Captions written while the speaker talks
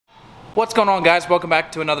What's going on, guys? Welcome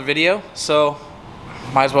back to another video. So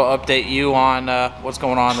might as well update you on what's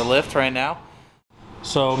going on in the lift right now.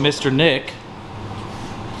 So Mr. Nick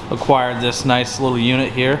acquired this nice little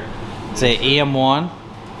unit here. It's a EM1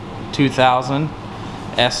 2000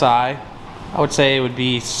 Si. I would say it would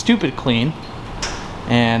be stupid clean.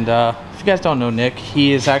 And if you guys don't know Nick,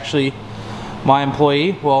 he is actually my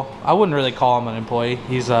employee. Well, I wouldn't really call him an employee.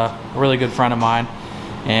 He's a really good friend of mine,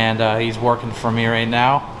 and he's working for me right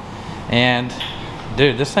now. And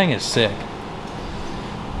dude, this thing is sick.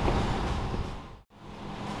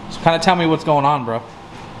 So kind of tell me what's going on, bro.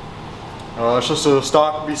 It's just a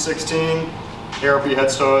stock V16, ARP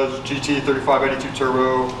head studs, GT 3582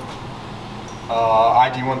 turbo,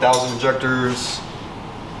 ID 1000 injectors,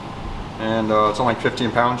 and it's only like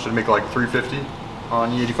 15 pounds. Should make like 350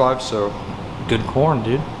 on E85. So good corn,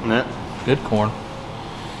 dude. Yeah. Good corn.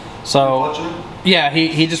 So yeah,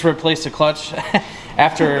 he just replaced the clutch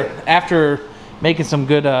after making some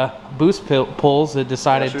good boost pulls. It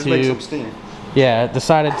decided to make some steam. Yeah, it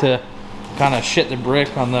decided to kind of shit the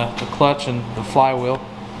brick on the clutch and the flywheel.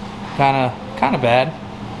 Kind of bad.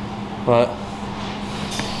 But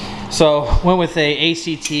so went with a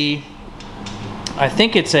ACT. I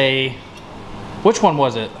think it's a, which one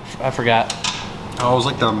was it? I forgot. Oh, it was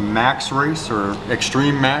like the Max race or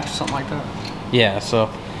Extreme Max, something like that. Yeah, so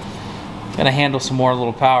gonna handle some more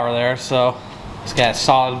little power there. So it's got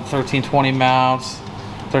solid 1320 mounts,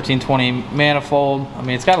 1320 manifold. I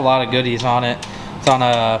mean, it's got a lot of goodies on it. It's on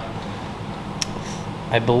a,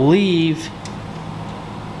 I believe,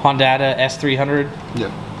 Honda S300.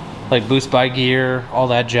 Yeah. Like boost by gear, all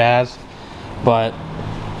that jazz. But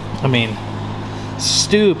I mean,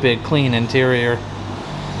 stupid clean interior.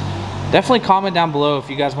 Definitely comment down below if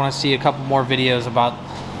you guys want to see a couple more videos about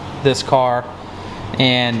this car,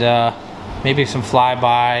 and maybe some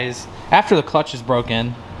flybys after the clutch is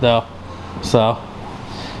broken though. So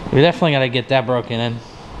we definitely got to get that broken in.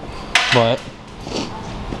 But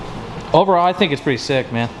overall, I think it's pretty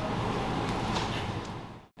sick, man.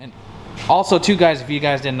 And also too, guys, if you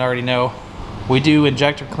guys didn't already know, we do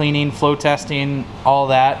injector cleaning, flow testing, all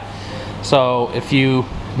that. So if you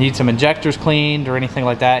need some injectors cleaned or anything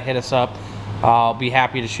like that, hit us up. I'll be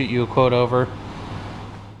happy to shoot you a quote over.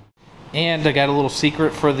 And I got a little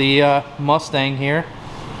secret for the Mustang here.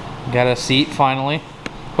 Got a seat finally.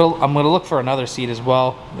 Well, I'm gonna look for another seat as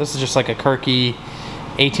well. This is just like a Kirky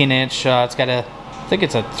 18-inch. It's got a, I think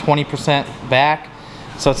it's a 20% back,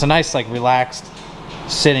 so it's a nice like relaxed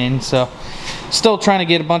sitting. So still trying to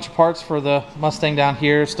get a bunch of parts for the Mustang down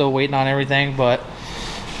here. Still waiting on everything, but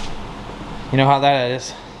you know how that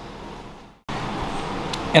is.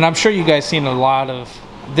 And I'm sure you guys seen a lot of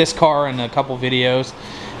this car in a couple videos.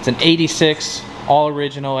 It's an 86 all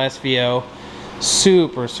original SVO.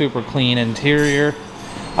 Super clean interior.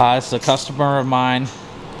 It's a customer of mine,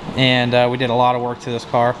 and we did a lot of work to this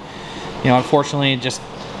car. You know, unfortunately, just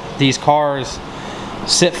these cars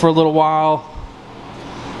sit for a little while,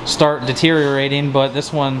 start deteriorating, but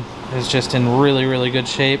this one is just in really good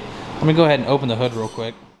shape. Let me go ahead and open the hood real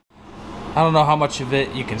quick. I don't know how much of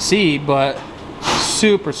it you can see, but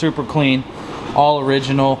super clean, all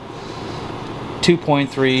original,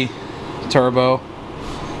 2.3 turbo,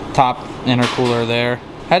 top intercooler there.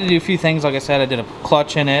 Had to do a few things, like I said. I did a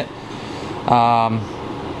clutch in it,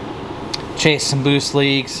 chased some boost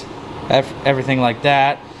leaks, everything like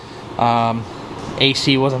that.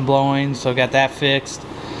 AC wasn't blowing, so got that fixed.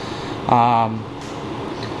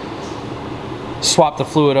 Swapped the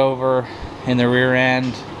fluid over in the rear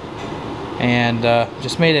end, and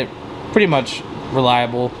just made it pretty much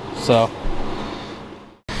reliable. So,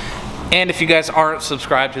 and if you guys aren't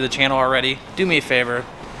subscribed to the channel already, do me a favor,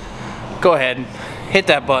 go ahead and hit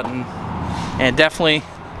that button, and definitely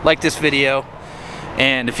like this video.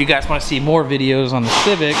 And if you guys want to see more videos on the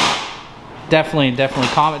Civic, definitely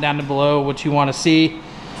comment down below what you want to see,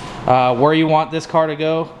 where you want this car to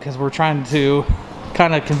go, because we're trying to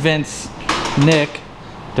kind of convince Nick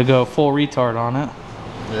to go full retard on it.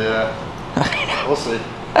 Yeah. We'll see.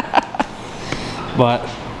 But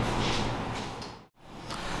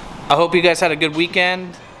I hope you guys had a good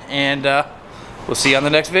weekend, and we'll see you on the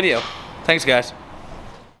next video. Thanks, guys.